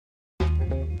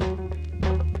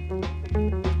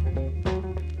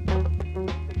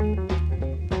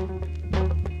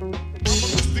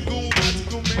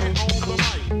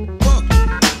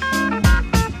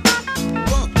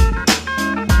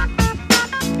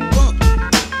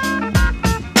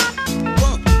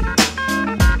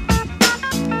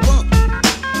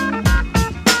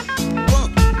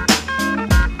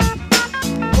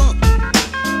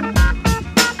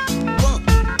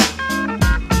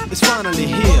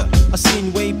Yeah, a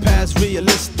scene way past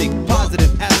realistic.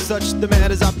 Positive as such, the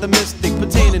man is optimistic.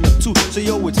 Pertaining up to, so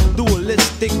yo, it's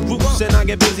dualistic groups. And I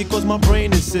get busy cause my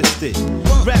brain insisted.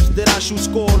 Raps that I shoot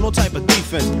score, no type of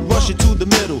defense. Rush it to the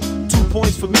middle, 2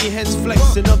 points for me, hence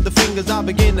flexing of the fingers. I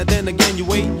begin and then again you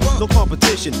wait. No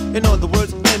competition, in other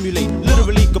words, emulate.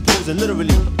 Literally composing,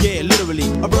 literally, yeah, literally.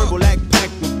 A verbal act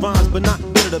packed with rhymes, but not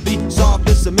bitter to be solved.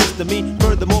 This a mystery,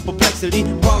 furthermore perplexity.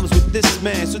 Problems with this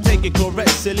man, so take it correct,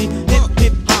 silly.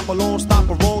 Hip, hop along, stop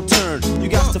a wrong turn. You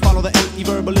got to follow the empty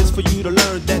verbalist for you to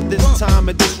learn that this time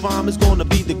and this rhyme is gonna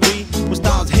be the degree when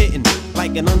styles hitting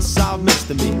like an unsolved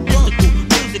mystery. Mystical,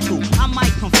 musical, I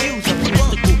might confuse a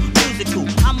mystical, musical,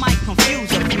 I might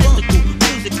confuse a mystical,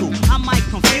 musical, I might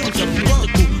confuse a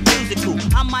mystical,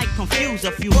 musical, I might confuse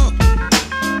a few.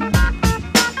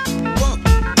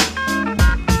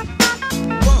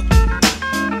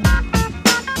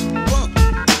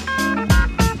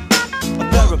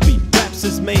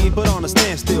 Is made but on a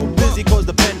standstill. Busy cause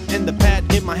the pen and the pad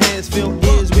in my hands fill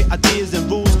ears with ideas and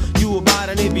rules. You abide,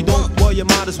 and if you don't, well you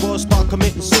might as well start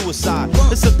committing suicide.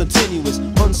 It's a continuous,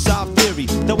 unsolved theory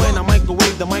that when I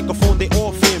microwave the microphone they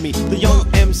all fear me. The young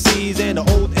MCs and the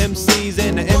old MCs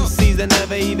and the MCs that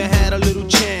never even had a little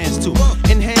chance to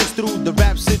enhance through the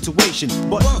rap situation.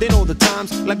 But they know the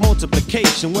times like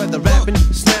multiplication, whether rapping,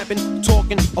 snapping,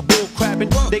 talking, or bull crapping.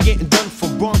 They getting done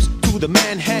from Bronx to the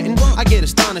Manhattan. I get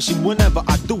astonishing whenever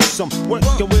I do some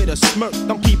working with a smirk.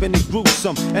 I'm keeping it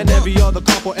gruesome, and every other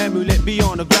couple emulate be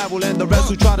on the gravel, and the rest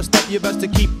who try to stop you best to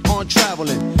keep on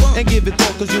traveling and give it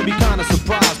thought, cause you'll be kinda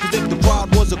surprised. Cause if the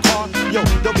crowd was a car, yo,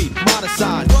 they'll be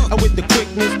modified, and with the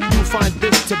quickness you find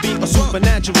this to be a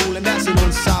supernatural, and that's an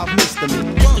unsolved mystery.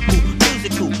 Mystical,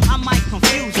 musical, I might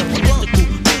confuse a mystical,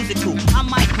 musical, I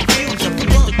might confuse a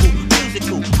mystical,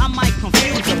 musical, I might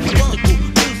confuse a mystical,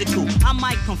 musical, I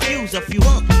might confuse a few.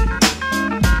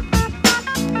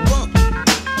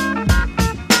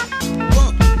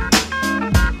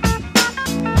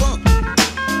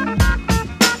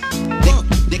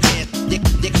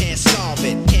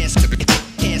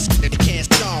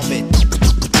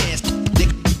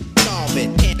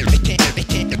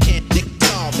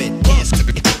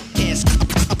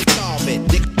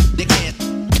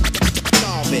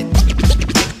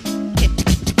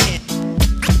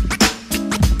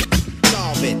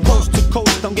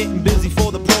 I'm getting busy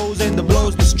for the pros and the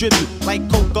blows distribute like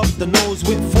coke up the nose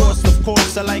with force. Of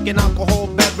course, I like an alcohol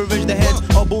beverage. The heads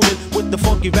are booming with the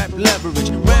funky rap leverage.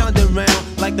 Round and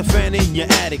round like the fan in your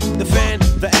attic. The fan,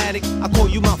 the addict, I call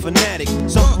you my fanatic.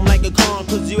 Something like a con,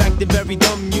 cause you acting very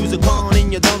dumb. Use a con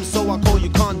in your dumb, so I call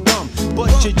you con dumb. But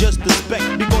you're just a spec,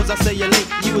 because I say you're late.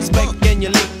 You expect and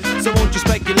you're late, so won't you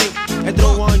speculate and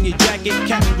throw on your jacket,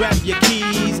 cap, grab your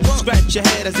keys, scratch your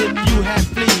head as if you had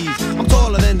fleas. I'm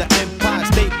taller than the Empire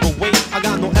State, but wait, I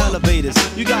got no elevators.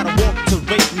 You gotta walk to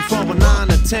rate me from a 9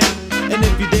 to 10. And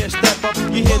if you dare step up,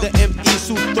 you hear the M.E.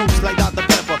 suit throats like Dr.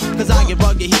 Pepper. Cause I get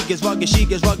rugged, he gets rugged, she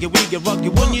gets rugged, we get rugged.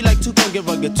 Wouldn't you like to come get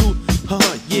rugged too?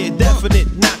 Yeah, definite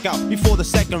knockout before the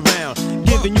second round.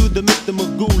 Giving you the Mr.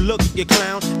 Magoo look, you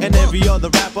clown. And every other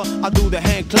rapper, I do the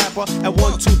hand clapper at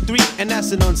 1, 2, 3, and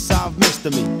that's an unsolved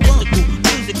mystery. Mystical,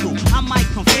 musical, I might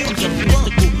confuse a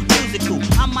mystical, musical,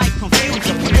 I might confuse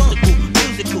a mystical,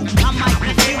 musical, I might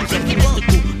confuse a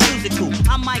mystical,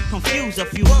 musical, I might confuse a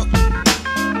few.